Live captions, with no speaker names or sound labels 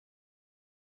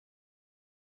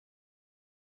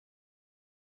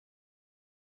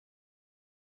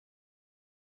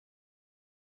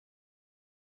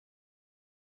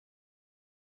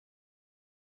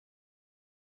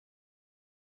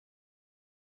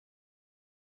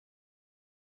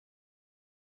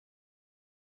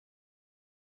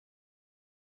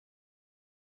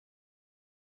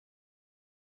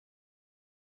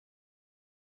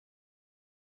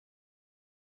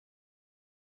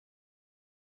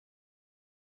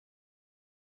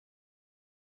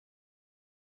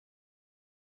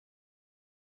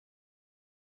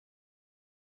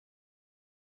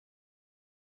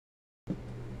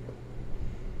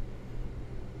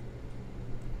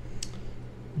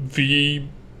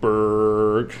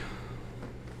V-Berg.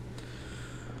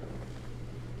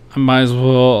 I might as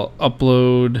well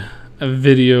upload a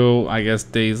video, I guess,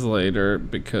 days later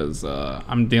because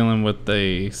I'm dealing with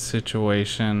a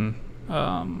situation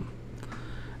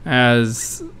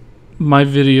as my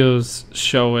videos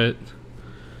show it.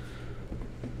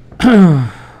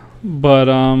 But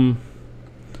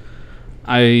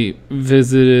I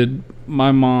visited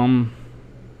my mom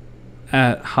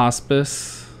at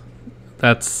hospice.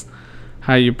 That's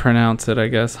how you pronounce it, I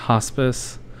guess,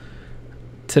 hospice.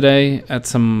 Today at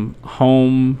some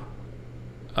home,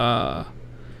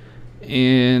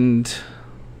 and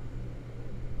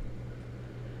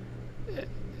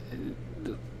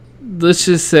let's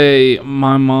just say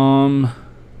my mom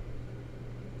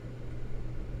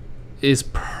is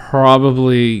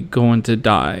probably going to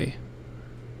die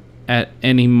at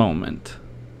any moment.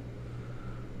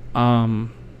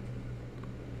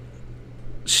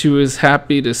 She was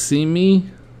happy to see me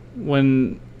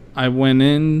when I went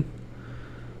in.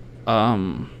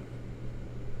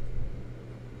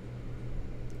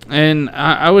 And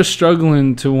I was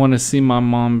struggling to want to see my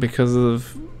mom because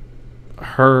of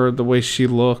her, the way she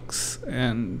looks,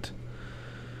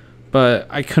 but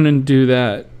I couldn't do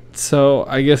that. So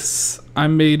I guess I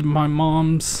made my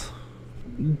mom's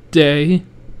day.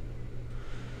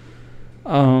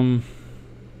 I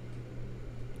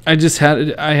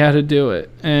had to do it,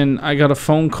 and I got a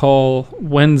phone call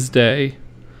Wednesday,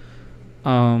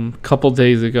 couple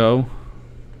days ago,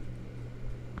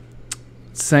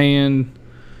 saying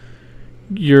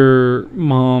your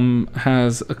mom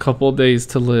has a couple days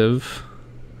to live,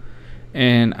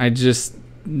 and I just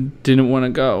didn't want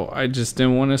to go. I just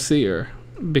didn't want to see her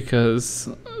because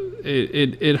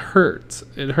it hurts.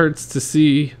 It hurts to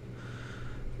see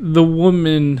the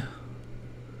woman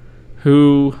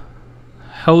who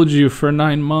held you for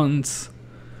 9 months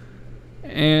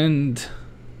and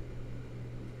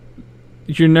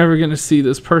you're never going to see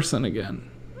this person again.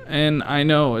 And I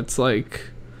know it's like,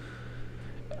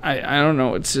 I don't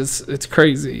know, it's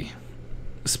crazy.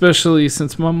 Especially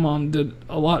since my mom did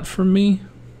a lot for me.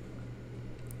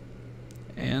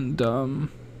 And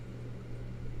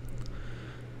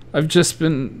I've just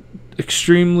been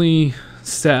extremely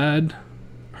sad,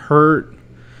 hurt,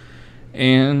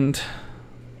 and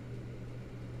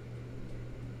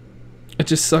it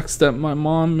just sucks that my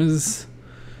mom is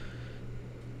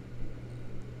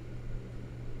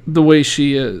the way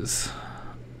she is.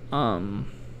 I'll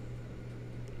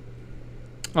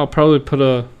probably put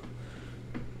a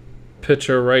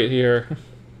picture right here.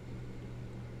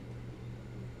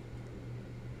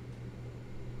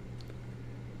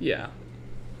 Yeah.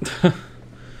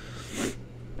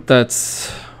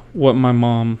 That's what my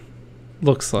mom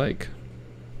looks like.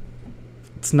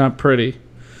 It's not pretty.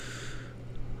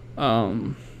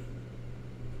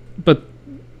 But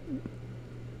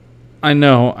I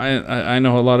know I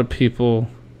know a lot of people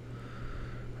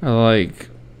are like,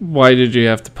 why did you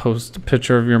have to post a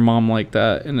picture of your mom like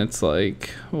that? And it's like,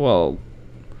 well,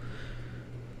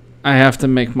 I have to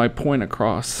make my point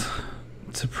across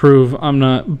to prove I'm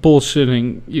not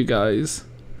bullshitting you guys.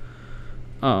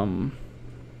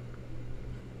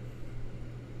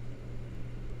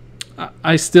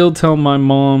 I still tell my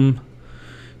mom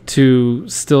to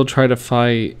still try to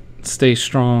fight, stay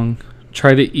strong,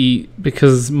 try to eat,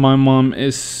 because my mom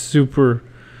is super,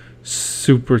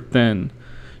 super thin.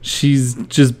 She's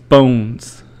just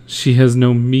bones. She has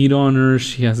no meat on her.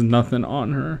 She has nothing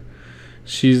on her.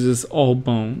 She's just all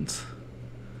bones.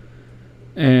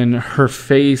 And her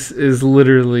face is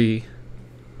literally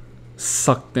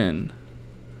sucked in.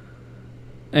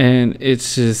 And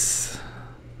it's just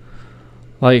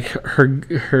like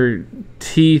her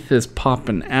teeth is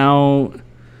popping out,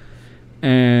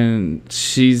 and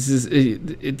she's just,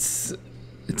 it's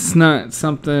not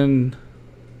something.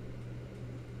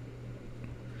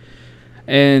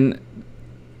 And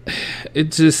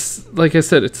it just, like I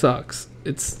said, it sucks.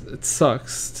 It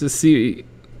sucks to see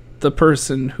the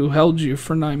person who held you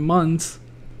for 9 months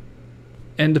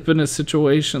end up in a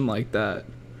situation like that.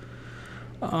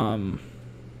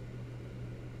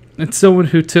 And someone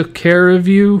who took care of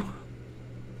you.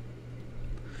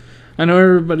 I know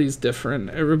everybody's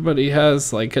different. Everybody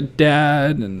has like a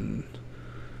dad and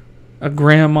a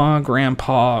grandma,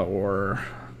 grandpa, or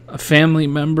a family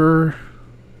member,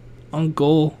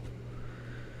 uncle,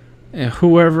 and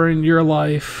whoever in your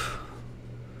life.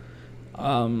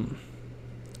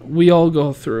 We all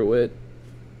go through it.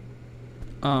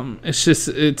 It's just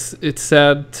it's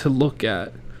sad to look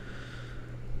at.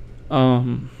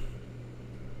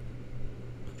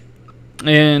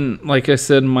 And like I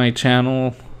said, my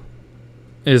channel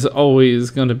is always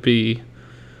going to be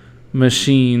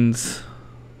machines,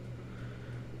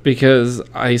 because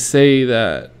I say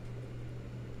that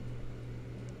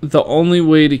the only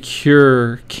way to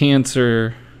cure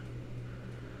cancer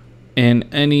and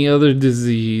any other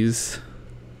disease,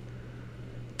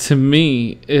 to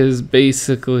me, is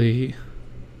basically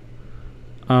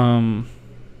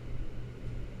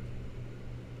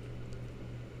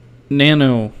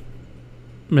nano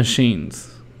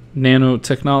machines,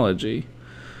 nanotechnology,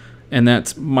 and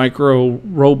that's micro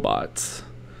robots.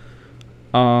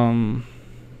 I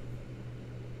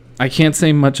can't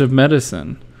say much of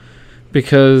medicine,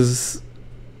 because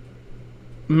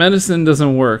medicine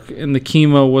doesn't work, and the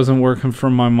chemo wasn't working for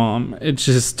my mom. It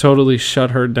just totally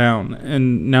shut her down,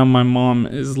 and now my mom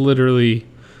is literally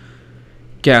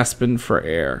gasping for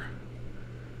air.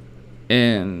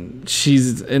 And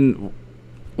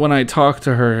when I talk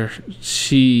to her,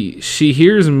 she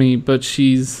hears me, but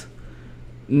she's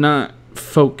not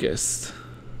focused.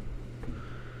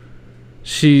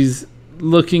 She's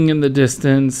looking in the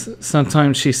distance.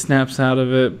 Sometimes she snaps out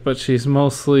of it, but she's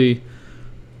mostly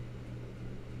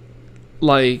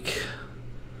like,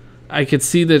 I could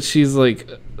see that she's like,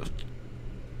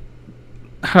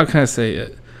 how can I say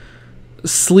it?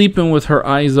 Sleeping with her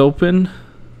eyes open.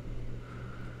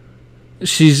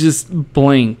 She's just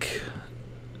blank.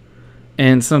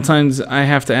 And sometimes I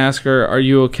have to ask her, "Are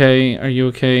you okay? Are you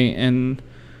okay?" And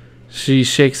she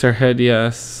shakes her head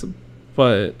yes,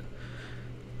 but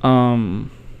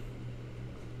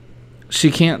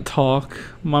she can't talk.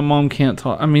 My mom can't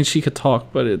talk. I mean, she could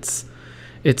talk, but it's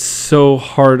so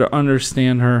hard to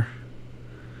understand her.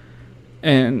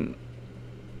 And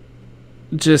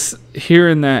just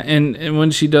hearing that, and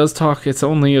when she does talk, it's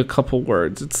only a couple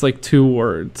words. It's like 2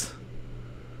 words.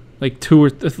 Like 2 or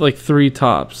like 3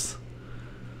 tops.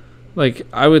 Like,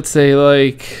 I would say,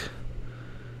 like,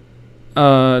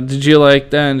 did you like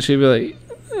that? And she'd be like,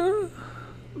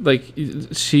 like,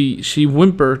 she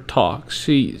whimper talks.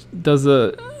 She does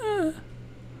a,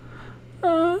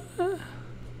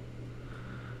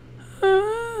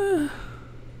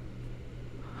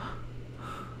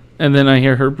 and then I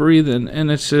hear her breathing,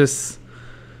 and it's just,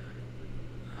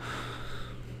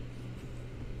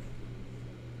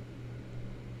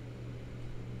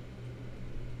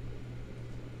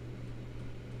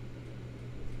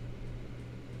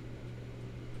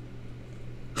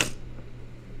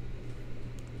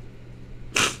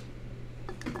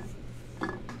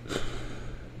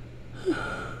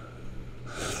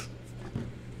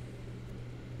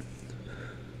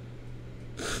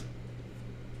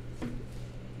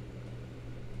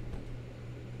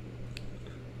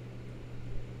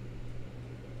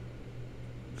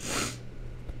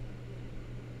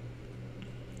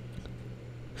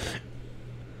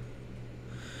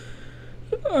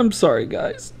 I'm sorry,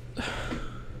 guys.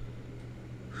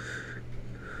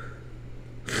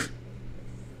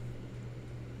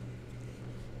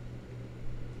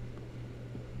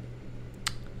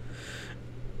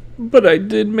 But I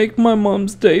did make my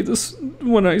mom's day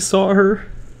when I saw her.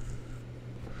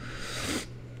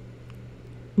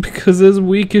 Because as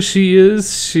weak as she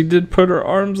is, she did put her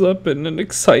arms up in an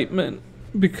excitement.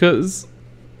 Because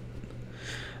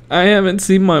I haven't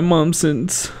seen my mom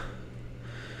since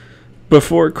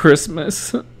before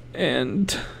Christmas.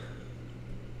 And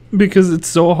because it's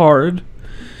so hard.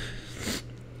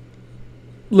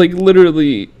 Like,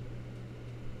 literally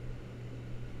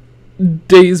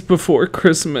days before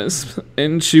Christmas,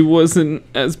 and she wasn't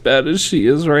as bad as she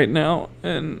is right now.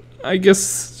 And I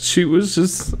guess she was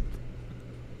just,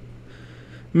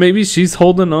 maybe she's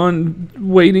holding on,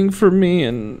 waiting for me.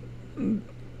 And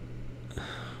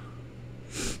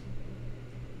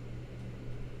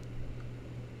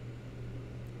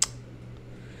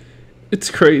it's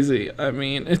crazy. I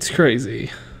mean, it's crazy.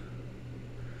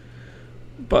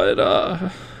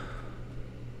 But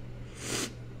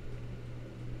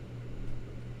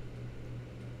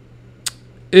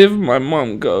if my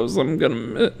mom goes, I'm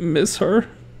gonna miss her.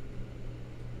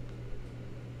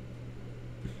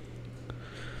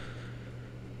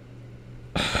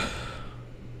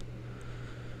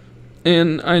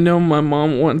 And I know my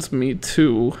mom wants me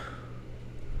to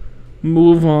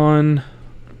move on,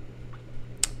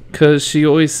 'cause she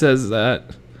always says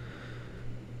that.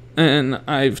 And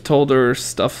I've told her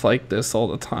stuff like this all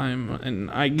the time,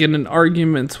 and I get in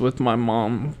arguments with my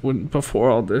mom before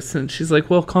all this, and she's like,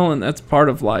 "Well, Colin, that's part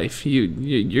of life.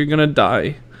 You're gonna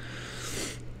die,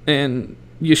 and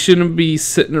you shouldn't be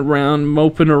sitting around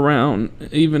moping around.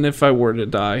 Even if I were to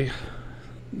die,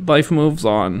 life moves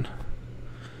on."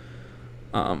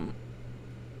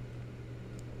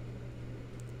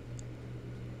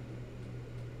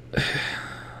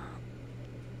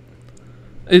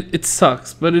 it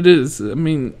sucks, but it is. I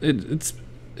mean, it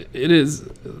is.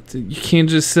 You can't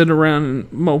just sit around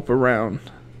and mope around.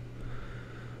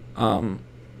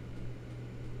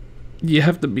 You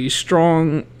have to be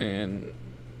strong, and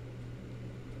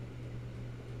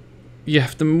you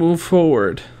have to move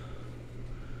forward.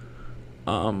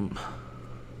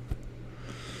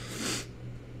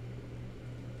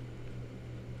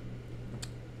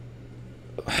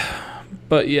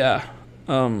 But yeah,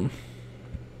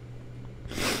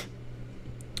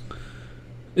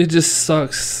 it just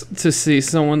sucks to see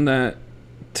someone that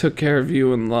took care of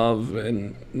you in love,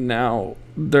 and now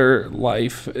their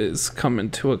life is coming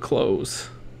to a close.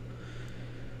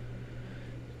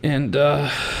 And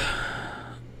I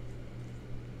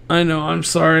know, I'm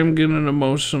sorry I'm getting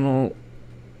emotional.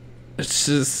 It's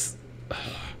just,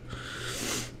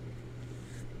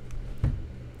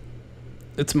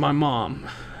 it's my mom,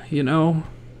 you know?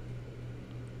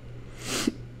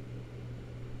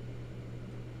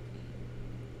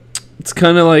 It's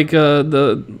kind of like I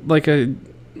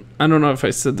don't know if I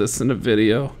said this in a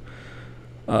video,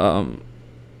 but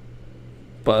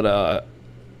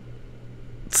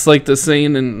it's like the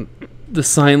saying in the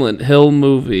Silent Hill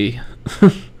movie,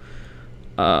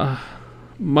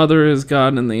 mother is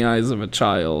God in the eyes of a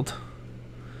child,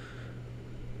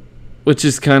 which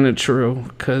is kind of true,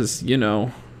 because, you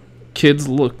know, kids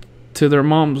look to their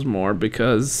moms more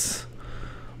because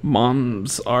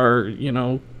moms are, you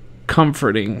know,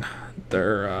 comforting.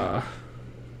 They're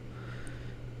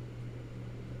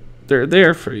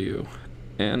there for you,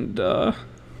 and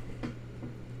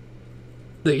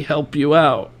they help you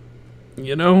out,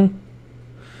 you know?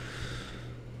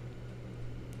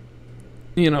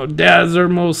 You know, dads are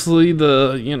mostly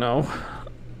the, you know,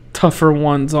 tougher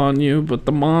ones on you, but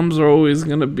the moms are always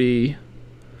gonna be,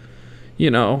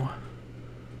 you know,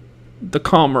 the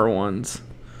calmer ones.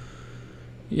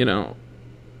 You know,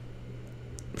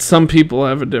 some people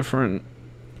have a different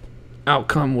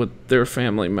outcome with their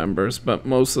family members, but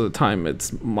most of the time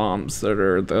it's moms that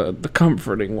are the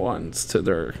comforting ones to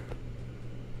their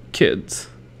kids.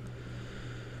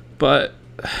 But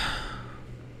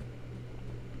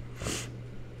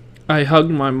I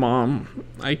hugged my mom,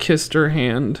 I kissed her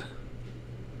hand,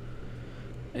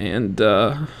 and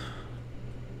I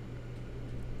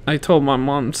told my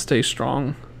mom to stay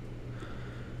strong.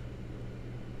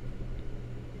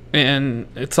 And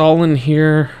it's all in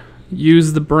here.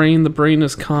 Use the brain. The brain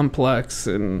is complex,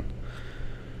 and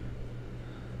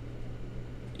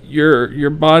your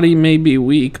body may be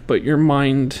weak, but your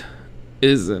mind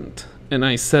isn't. And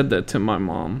I said that to my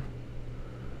mom,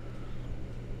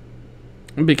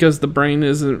 because the brain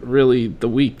isn't really the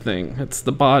weak thing. It's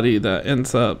the body that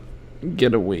ends up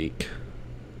getting weak.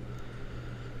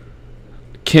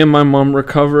 Can my mom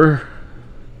recover?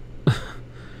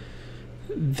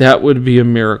 That would be a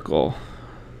miracle.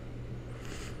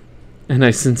 And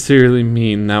I sincerely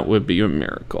mean that would be a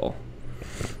miracle.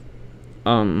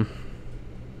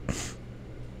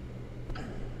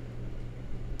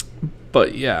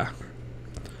 But yeah.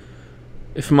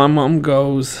 If my mom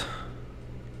goes,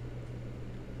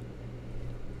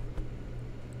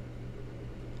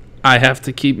 I have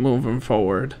to keep moving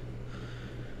forward.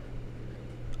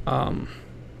 And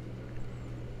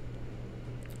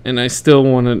I still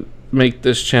want to make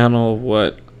this channel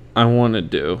what I want to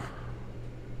do.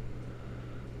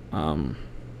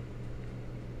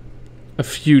 A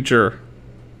futuristic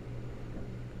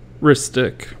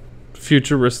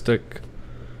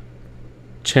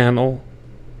channel.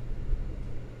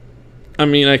 I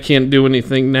mean, I can't do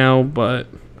anything now, but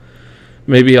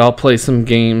maybe I'll play some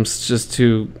games just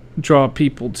to draw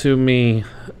people to me,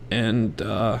 and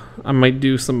I might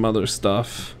do some other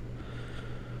stuff.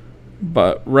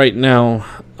 But right now,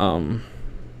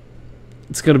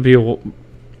 it's gonna be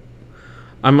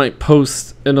I might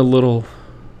post in a little,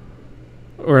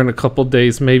 or in a couple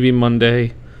days, maybe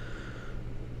Monday.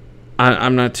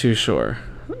 I'm not too sure,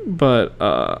 but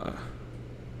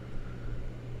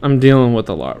I'm dealing with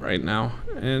a lot right now,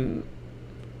 and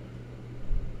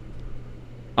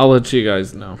I'll let you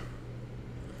guys know.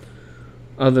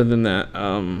 Other than that,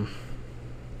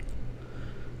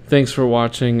 thanks for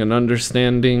watching and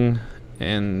understanding,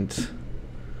 and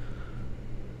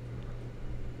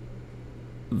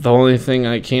the only thing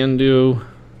I can do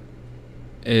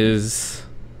is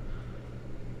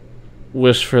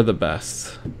wish for the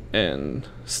best and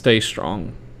stay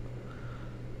strong.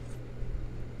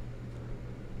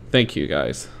 Thank you,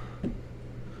 guys.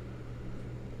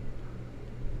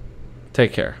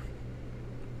 Take care.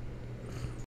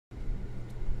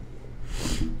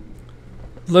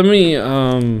 Let me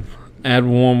add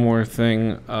one more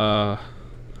thing.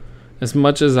 As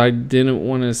much as I didn't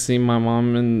want to see my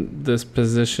mom in this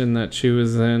position that she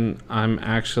was in, I'm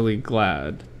actually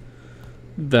glad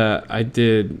that I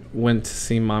went to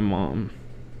see my mom,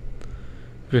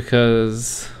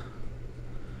 because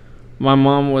my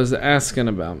mom was asking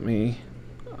about me,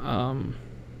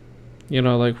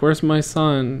 like, where's my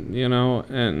son,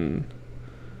 and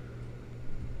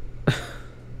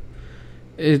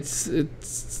it's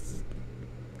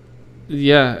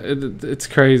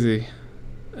crazy.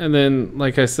 And then,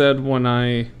 like I said, when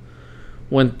I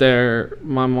went there,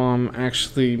 my mom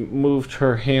actually moved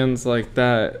her hands like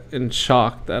that in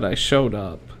shock that I showed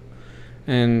up.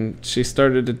 And she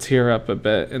started to tear up a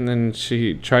bit, and then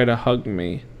she tried to hug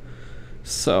me.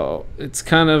 So it's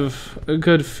kind of a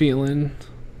good feeling.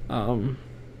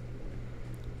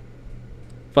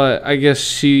 But I guess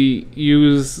she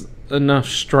used enough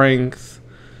strength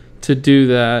to do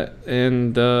that,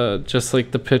 and just like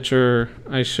the picture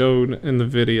I showed in the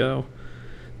video,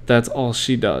 that's all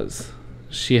she does.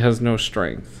 She has no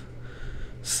strength.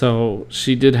 So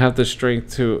she did have the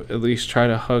strength to at least try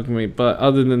to hug me, but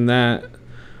other than that,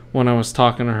 when I was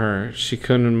talking to her, she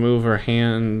couldn't move her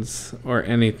hands or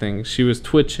anything. She was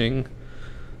twitching,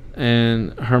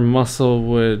 and her muscle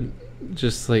would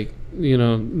just do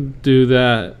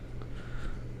that.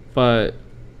 But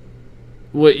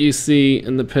what you see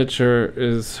in the picture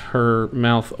is her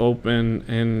mouth open,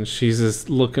 and she's just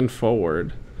looking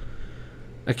forward.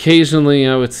 Occasionally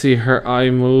I would see her eye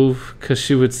move, because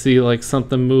she would see like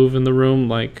something move in the room,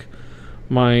 like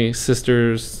my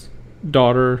sister's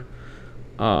daughter.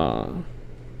 But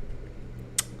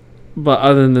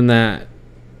other than that,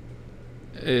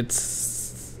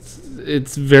 it's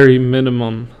very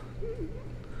minimum.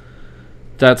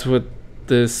 That's what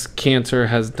this cancer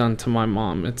has done to my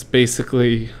mom. It's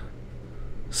basically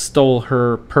stole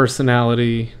her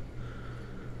personality,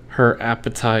 her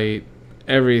appetite,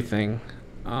 everything.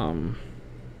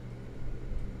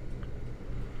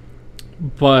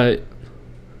 But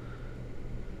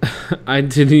I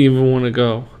didn't even want to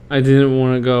go. I didn't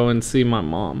want to go and see my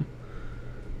mom.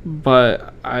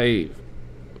 But I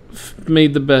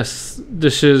made the best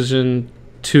decision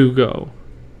to go.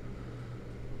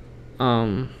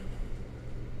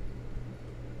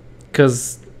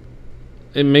 Because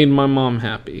it made my mom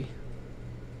happy.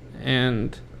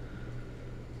 And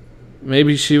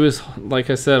maybe she was, like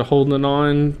I said, holding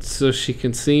on so she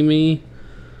can see me.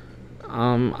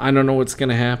 I don't know what's going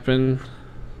to happen.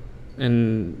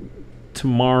 And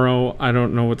tomorrow, I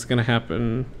don't know what's going to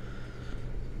happen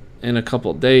in a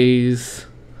couple days.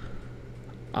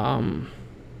 But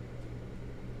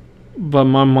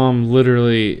my mom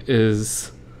literally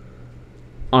is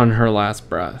on her last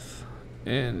breath.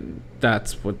 And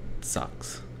that's what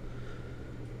sucks.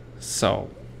 So,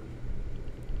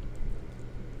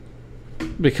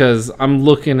 because I'm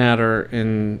looking at her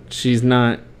and she's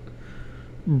not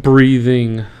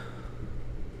breathing.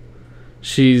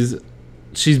 She's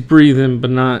breathing, but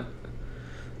not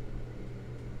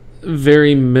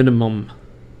very minimum.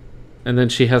 And then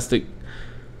she has to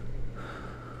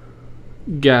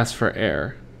gasp for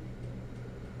air.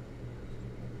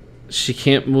 She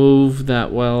can't move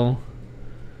that well.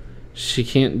 She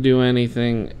can't do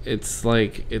anything. It's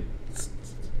like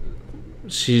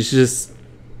she's just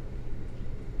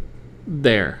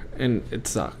there, and it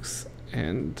sucks,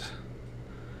 and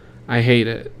I hate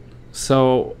it.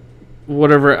 So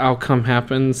whatever outcome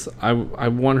happens, I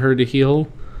want her to heal.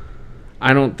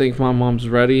 I don't think my mom's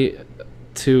ready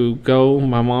to go.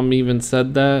 My mom even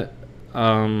said that.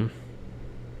 I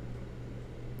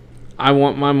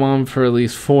want my mom for at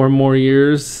least 4 more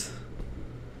years.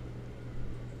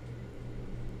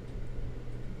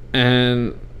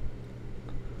 And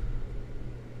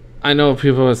I know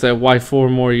people would say, why 4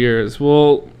 more years?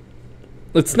 Well,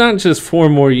 it's not just 4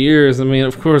 more years. I mean,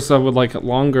 of course I would like it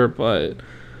longer, but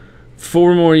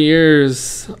 4 more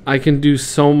years, I can do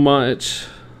so much,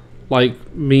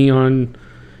 like me on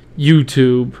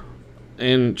YouTube,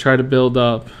 and try to build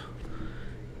up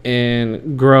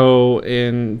and grow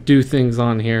and do things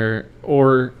on here,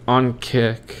 or on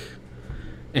Kick,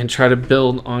 and try to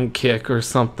build on Kick or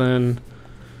something,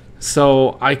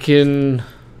 so I can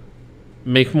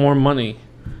make more money.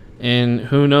 And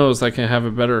who knows, I can have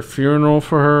a better funeral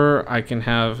for her. I can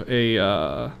have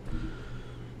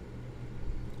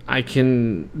I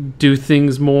can do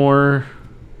things more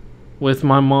with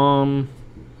my mom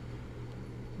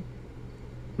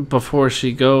before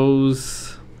she goes.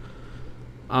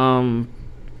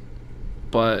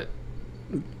 But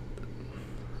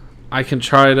I can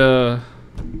try to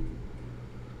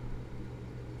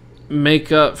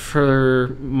make up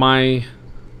for my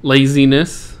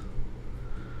laziness.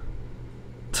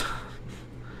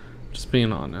 just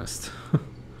being honest.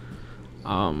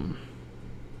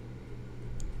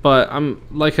 But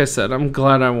like I said, I'm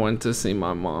glad I went to see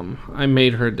my mom. I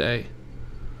made her day.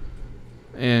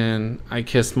 And I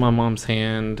kissed my mom's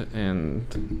hand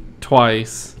and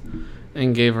twice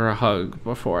and gave her a hug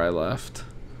before I left.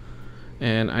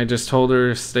 And I just told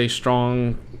her, stay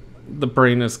strong. The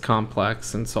brain is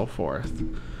complex and so forth.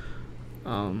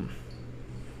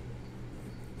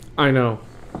 I know.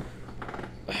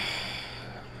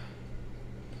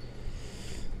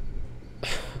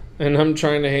 And I'm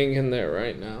trying to hang in there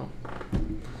right now.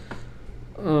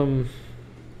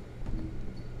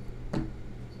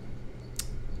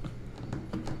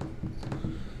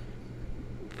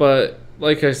 But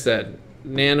like I said,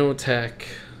 nanotech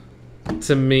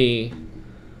to me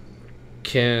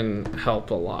can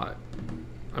help a lot.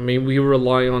 I mean, we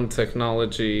rely on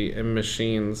technology and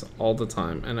machines all the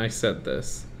time, and I said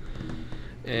this.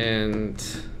 And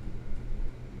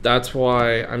that's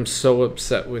why I'm so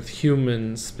upset with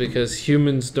humans, because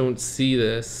humans don't see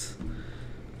this.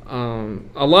 A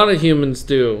lot of humans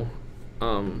do,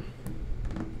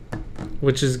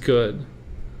 which is good.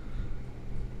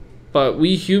 But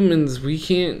we humans, we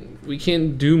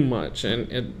can't do much,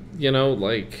 and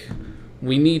like,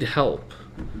 we need help.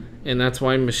 And that's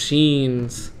why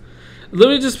machines... Let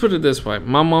me just put it this way.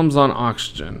 My mom's on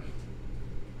oxygen.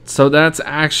 So that's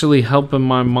actually helping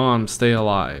my mom stay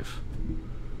alive.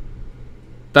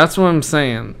 That's what I'm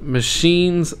saying.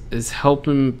 Machines is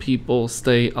helping people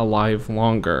stay alive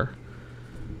longer.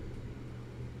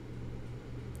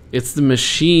 It's the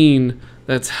machine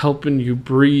that's helping you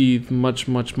breathe much,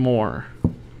 much more.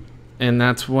 And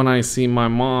that's when I see my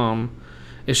mom.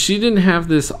 If she didn't have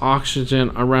this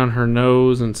oxygen around her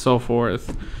nose and so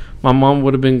forth, my mom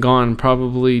would have been gone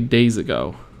probably days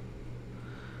ago.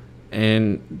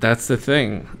 And that's the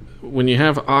thing. When you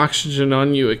have oxygen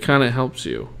on you, it kind of helps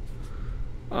you.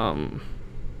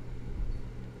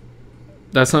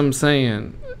 That's what I'm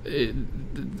saying.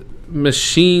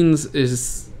 Machines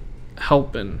is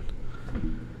helping.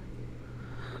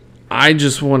 I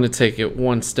just want to take it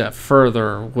one step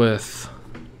further with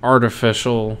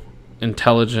artificial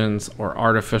intelligence or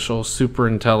artificial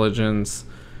superintelligence,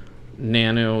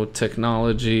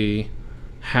 nanotechnology,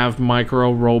 have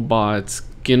micro robots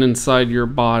get inside your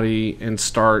body and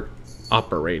start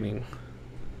operating.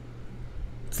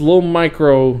 It's little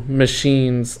micro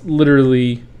machines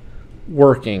literally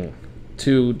working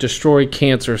to destroy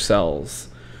cancer cells,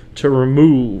 to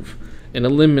remove and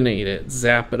eliminate it,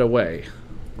 zap it away.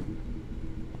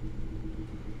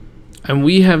 And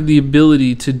we have the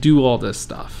ability to do all this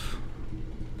stuff.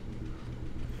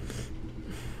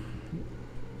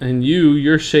 And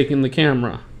you're shaking the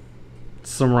camera,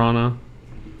 Samrana.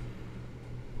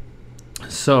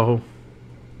 So,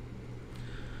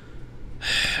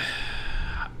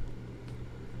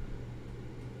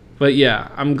 but yeah,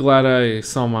 I'm glad I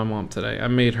saw my mom today. I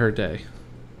made her day.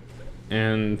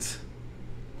 And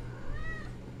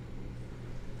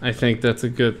I think that's a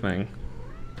good thing.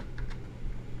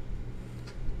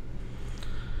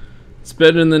 It's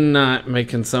better than not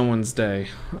making someone's day.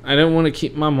 I didn't want to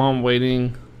keep my mom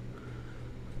waiting.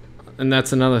 And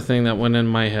that's another thing that went in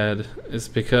my head, is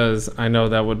because I know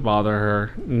that would bother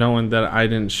her, knowing that I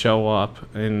didn't show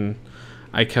up and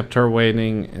I kept her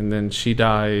waiting and then she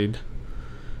died,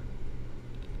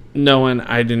 knowing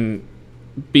I didn't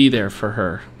be there for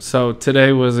her. So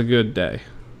today was a good day.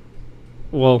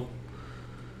 Well,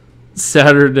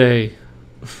 Saturday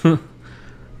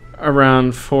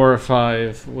around 4 or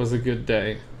 5 was a good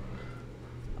day.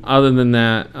 Other than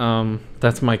that,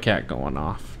 that's my cat going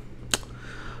off.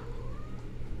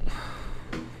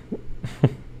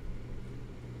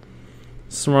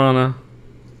 Samrana.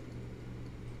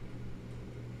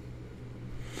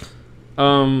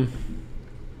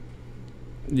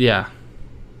 Yeah.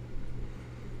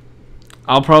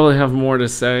 I'll probably have more to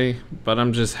say, but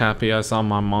I'm just happy I saw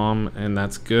my mom, and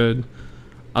that's good.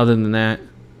 Other than that,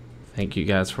 thank you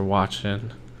guys for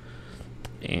watching.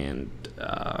 And,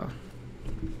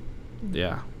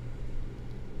 yeah.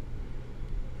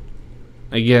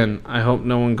 Again, I hope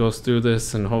no one goes through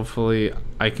this, and hopefully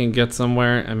I can get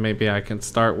somewhere and maybe I can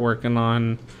start working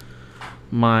on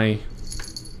my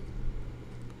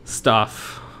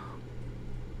stuff.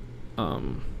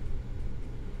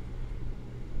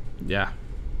 Yeah.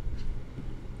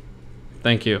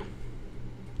 Thank you.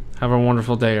 Have a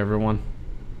wonderful day, everyone.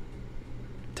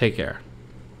 Take care.